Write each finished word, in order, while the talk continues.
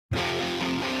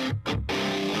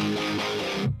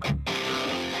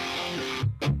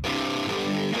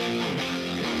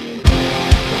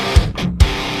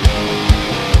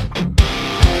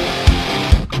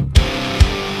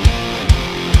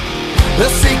the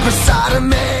secret side of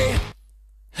me.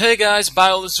 Hey guys,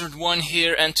 Biolizard1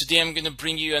 here, and today I'm gonna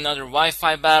bring you another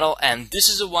Wi-Fi battle, and this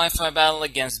is a Wi-Fi battle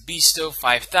against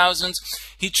Bestow5000.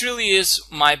 He truly is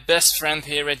my best friend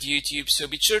here at YouTube, so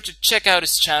be sure to check out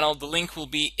his channel. The link will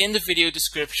be in the video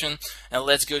description, and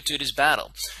let's go to this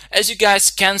battle. As you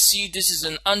guys can see, this is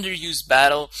an underused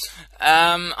battle.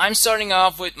 I'm starting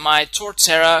off with my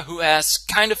Torterra, who has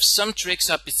kind of some tricks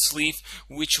up its sleeve,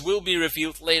 which will be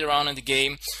revealed later on in the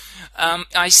game.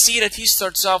 I see that he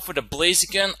starts off with a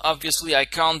Blaziken. Obviously, I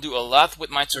can't do a lot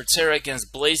with my Torterra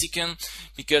against Blaziken,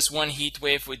 because one heat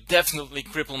wave would definitely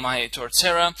cripple my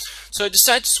Torterra. So I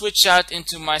decided to switch out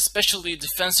into my specially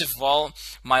defensive wall,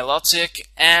 Milotic,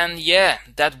 and yeah,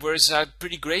 that works out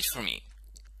pretty great for me.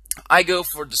 I go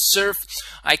for the Surf.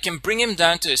 I can bring him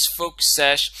down to his Focus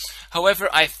Sash. However,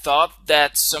 I thought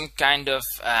that some kind of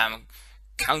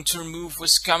counter move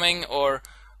was coming, or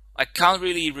I can't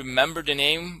really remember the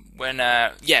name when,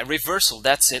 yeah, Reversal,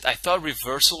 that's it. I thought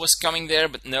Reversal was coming there,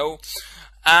 but no.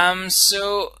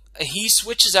 So he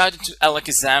switches out into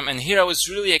Alakazam, and here I was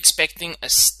really expecting a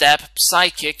Stab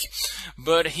Psychic,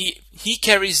 but he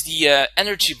carries the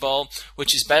Energy Ball,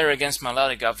 which is better against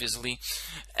Milotic, obviously.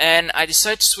 And I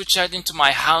decided to switch out into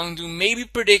my Houndoom, maybe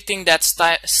predicting that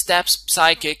Stab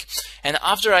Psychic, and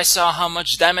after I saw how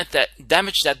much damage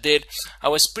that did, I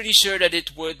was pretty sure that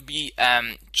it would be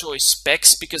Choice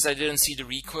Specs, because I didn't see the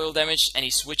recoil damage, and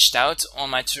he switched out on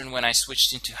my turn when I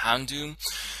switched into Houndoom.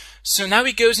 So now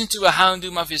he goes into a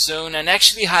Houndoom of his own, and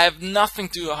actually I have nothing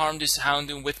to harm this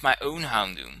Houndoom with my own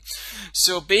Houndoom.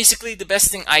 So basically the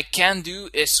best thing I can do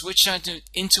is switch out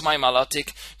into my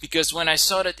Milotic, because when I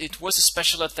saw that it was a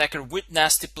special attacker with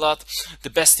Nasty Plot, the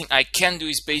best thing I can do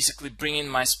is basically bring in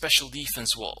my special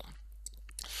defense wall.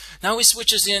 Now he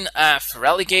switches in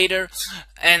Feraligatr,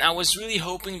 and I was really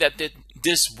hoping that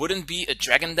this wouldn't be a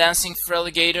Dragon Dancing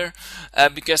Feraligatr,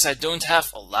 because I don't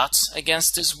have a lot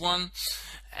against this one.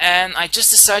 And I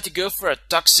just decided to go for a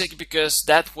Toxic, because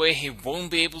that way he won't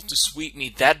be able to sweep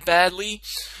me that badly.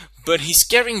 But he's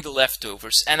carrying the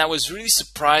Leftovers, and I was really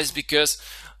surprised, because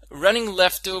running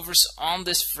Leftovers on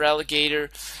this Feraligatr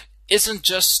isn't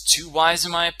just too wise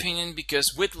in my opinion,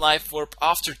 because with Life Orb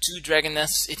after 2 Dragon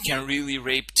Dances it can really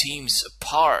rape teams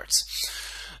apart.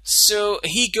 So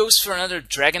he goes for another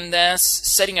Dragon Dance,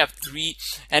 setting up 3,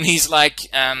 and he's like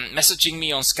messaging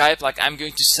me on Skype like, I'm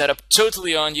going to set up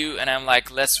totally on you, and I'm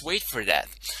like, let's wait for that.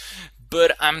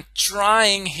 But I'm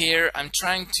trying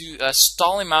to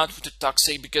stall him out with the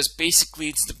Toxic, because basically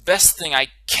it's the best thing I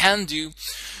can do.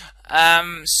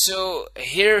 So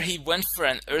here he went for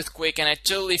an Earthquake, and I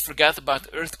totally forgot about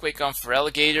Earthquake on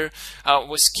Feraligatr. I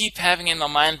was keep having in my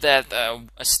mind that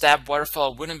a Stab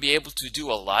Waterfall wouldn't be able to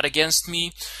do a lot against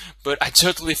me, but I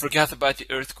totally forgot about the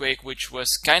Earthquake, which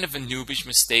was kind of a noobish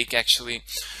mistake actually.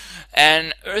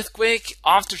 And Earthquake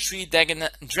after 3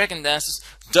 Dragon Dances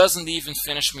doesn't even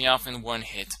finish me off in 1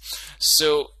 hit.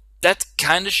 So that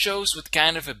kind of shows what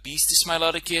kind of a beast this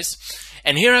Milotic is.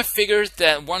 And here I figured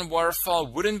that 1 Waterfall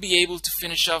wouldn't be able to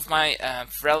finish off my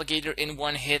Feraligatr in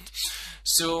 1 hit.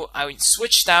 So I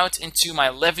switched out into my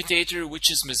Levitator,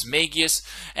 which is Mismagius,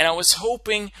 and I was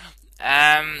hoping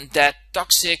that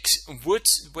Toxic would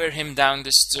wear him down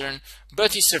this turn,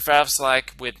 but he survives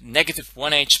like with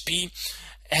 -1 HP.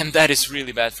 And that is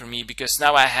really bad for me, because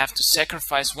now I have to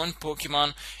sacrifice 1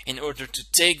 Pokemon in order to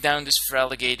take down this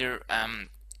Feraligatr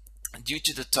due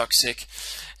to the Toxic.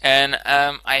 And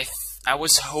I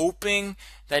was hoping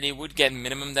that it would get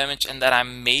minimum damage and that I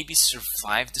maybe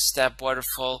survive the Stab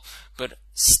Waterfall, but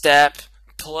Stab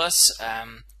plus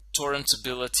Torrent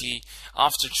ability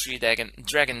after 3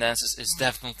 Dragon Dances is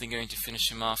definitely going to finish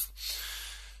him off.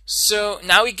 So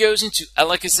now he goes into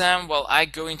Alakazam while I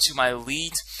go into my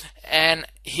lead, and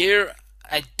here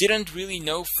I didn't really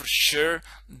know for sure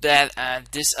that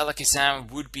this Alakazam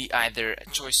would be either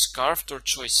Choice Scarfed or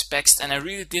Choice Spexed, and I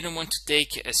really didn't want to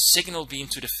take a Signal Beam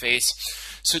to the face.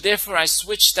 So therefore I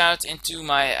switched out into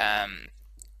my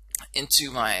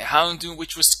Houndoom,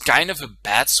 which was kind of a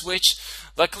bad switch.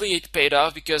 Luckily it paid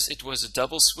off, because it was a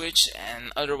double switch,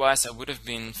 and otherwise I would have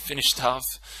been finished off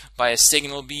by a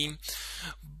Signal Beam.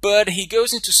 But he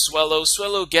goes into Swellow.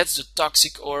 Swellow gets the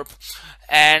Toxic Orb,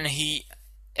 and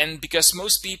because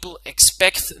most people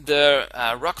expect the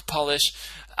Rock Polish,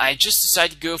 I just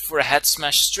decided to go for a Head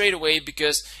Smash straight away,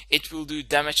 because it will do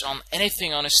damage on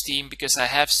anything on his team, because I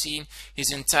have seen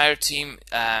his entire team,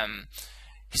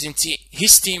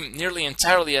 his team nearly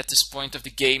entirely at this point of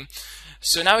the game.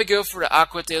 So now we go for the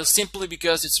Aqua Tail, simply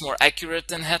because it's more accurate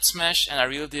than Head Smash, and I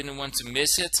really didn't want to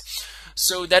miss it.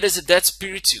 So that is a Dead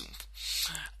Spiritomb.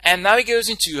 And now he goes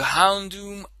into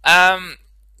Houndoom.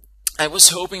 I was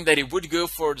hoping that he would go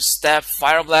for the stab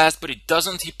fire blast, but he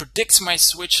doesn't. He predicts my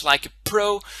switch like a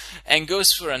pro and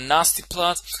goes for a nasty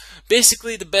plot.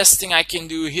 Basically, the best thing I can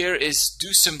do here is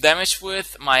do some damage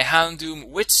with my Houndoom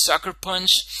with Sucker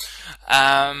Punch.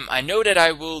 I know that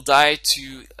I will die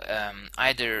to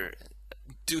either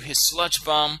do his Sludge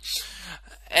Bomb,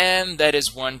 and that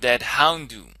is one dead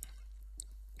Houndoom.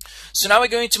 So now I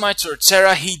go into my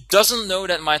Torterra. He doesn't know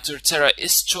that my Torterra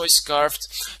is Choice Scarfed,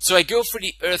 so I go for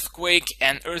the Earthquake,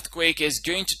 and Earthquake is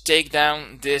going to take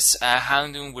down this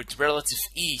Houndoom with relative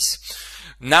ease.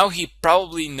 Now he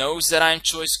probably knows that I'm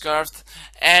Choice Scarfed,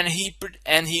 and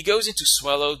he goes into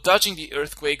Swallow, dodging the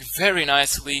Earthquake very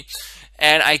nicely.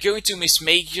 And I go into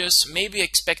Mismagius, maybe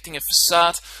expecting a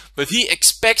Facade, but he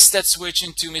expects that switch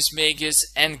into Mismagius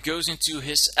and goes into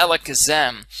his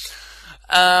Alakazam.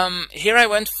 Here I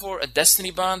went for a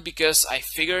Destiny Bond because I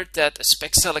figured that a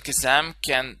Specs Alakazam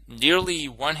can nearly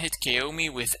one-hit KO me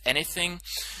with anything.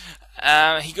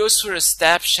 He goes for a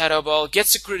Stab Shadow Ball,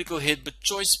 gets a critical hit, but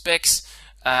Choice Specs,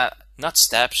 not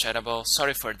Stab Shadow Ball,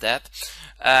 sorry for that.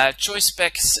 Choice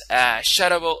Specs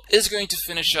Shadow Ball is going to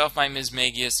finish off my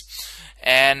Mismagius,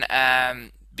 and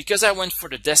because I went for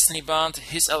the Destiny Bond,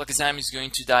 his Alakazam is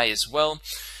going to die as well.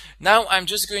 Now I'm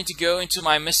just going to go into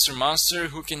my Mr. Monster,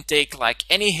 who can take like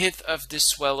any hit of this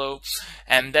Swallow,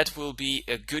 and that will be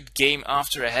a good game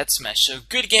after a head smash. So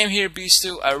good game here,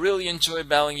 Bestow. I really enjoy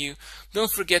battling you.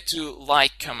 Don't forget to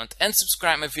like, comment, and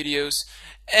subscribe my videos.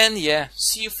 And yeah,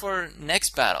 see you for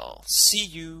next battle. See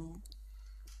you.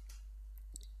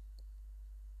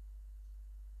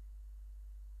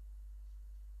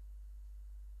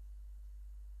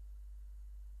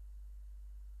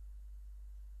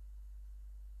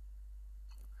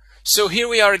 So here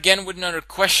we are again with another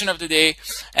question of the day,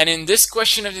 and in this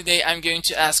question of the day I'm going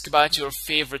to ask about your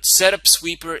favorite setup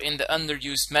sweeper in the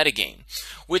underused metagame.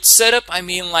 With setup I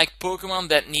mean like Pokemon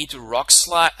that need rock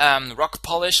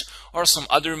polish or some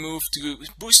other move to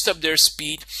boost up their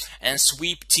speed and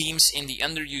sweep teams in the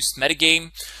underused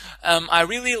metagame. I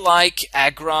really like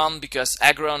Aggron because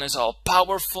Aggron is all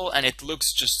powerful and it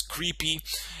looks just creepy,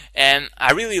 and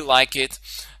I really like it.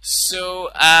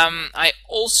 So I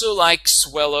also like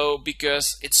Swallow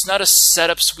because it's not a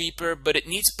setup sweeper, but it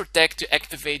needs Protect to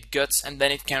activate Guts, and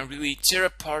then it can really tear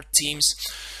apart teams.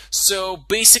 So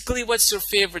basically, what's your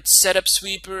favorite setup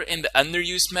sweeper in the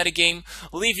underused metagame?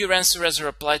 Leave your answer as a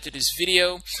reply to this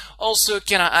video. Also,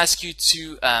 can I ask you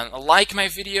to like my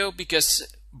video, because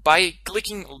by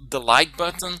clicking the like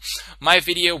button my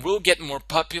video will get more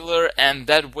popular, and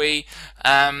that way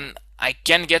I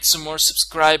can get some more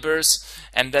subscribers,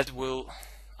 and that will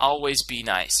always be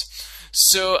nice.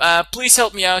 So please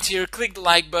help me out here, click the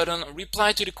like button,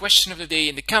 reply to the question of the day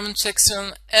in the comment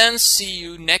section, and see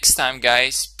you next time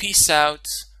guys. Peace out.